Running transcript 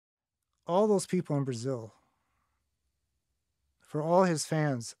all those people in Brazil, for all his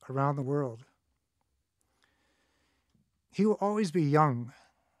fans around the world, he will always be young.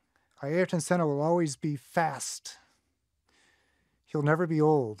 Ayrton Senna will always be fast. He'll never be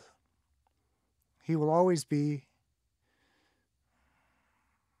old. He will always be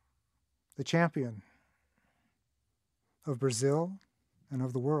the champion of Brazil and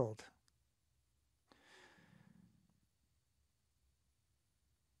of the world.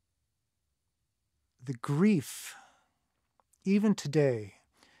 The grief, even today,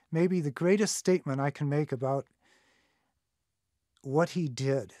 may be the greatest statement I can make about what he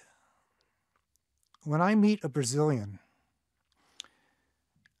did. When I meet a Brazilian,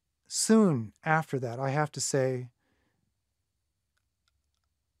 soon after that, I have to say,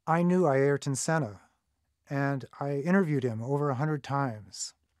 I knew Ayrton Senna, and I interviewed him over 100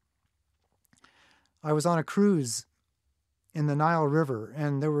 times. I was on a cruise in the Nile River,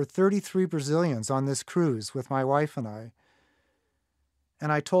 and there were 33 Brazilians on this cruise with my wife and I.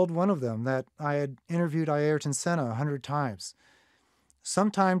 And I told one of them that I had interviewed Ayrton Senna 100 times.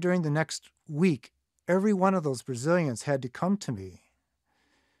 Sometime during the next week, every one of those Brazilians had to come to me.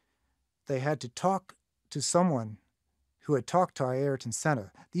 They had to talk to someone who had talked to Ayrton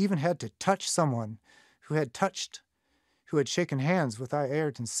Senna. They even had to touch someone who had shaken hands with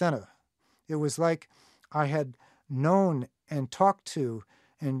Ayrton Senna. It was like I had known and talked to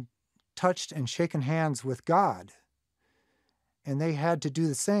and touched and shaken hands with God. And they had to do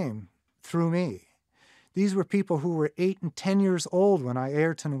the same through me. These were people who were 8 and 10 years old when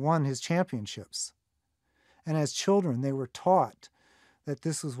Ayrton won his championships. And as children, they were taught that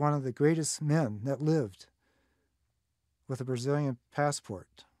this was one of the greatest men that lived with a Brazilian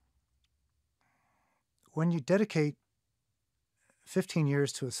passport. When you dedicate 15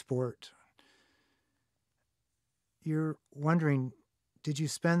 years to a sport, you're wondering, did you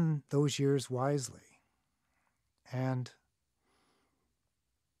spend those years wisely? And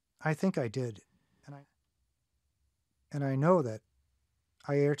I think I did. And I know that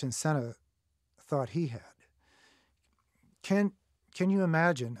Ayrton Senna thought he had. Can you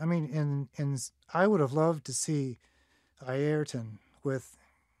imagine? I mean, I would have loved to see Ayrton with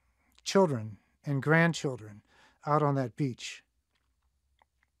children and grandchildren out on that beach.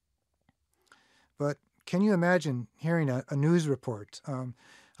 But can you imagine hearing a news report?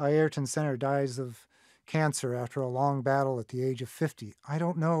 Ayrton Senna dies of cancer after a long battle at the age of 50. I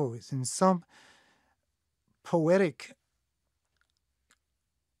don't know. It's in some poetic,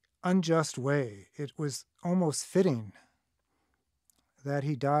 unjust way. It was almost fitting that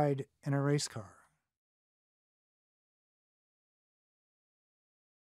he died in a race car.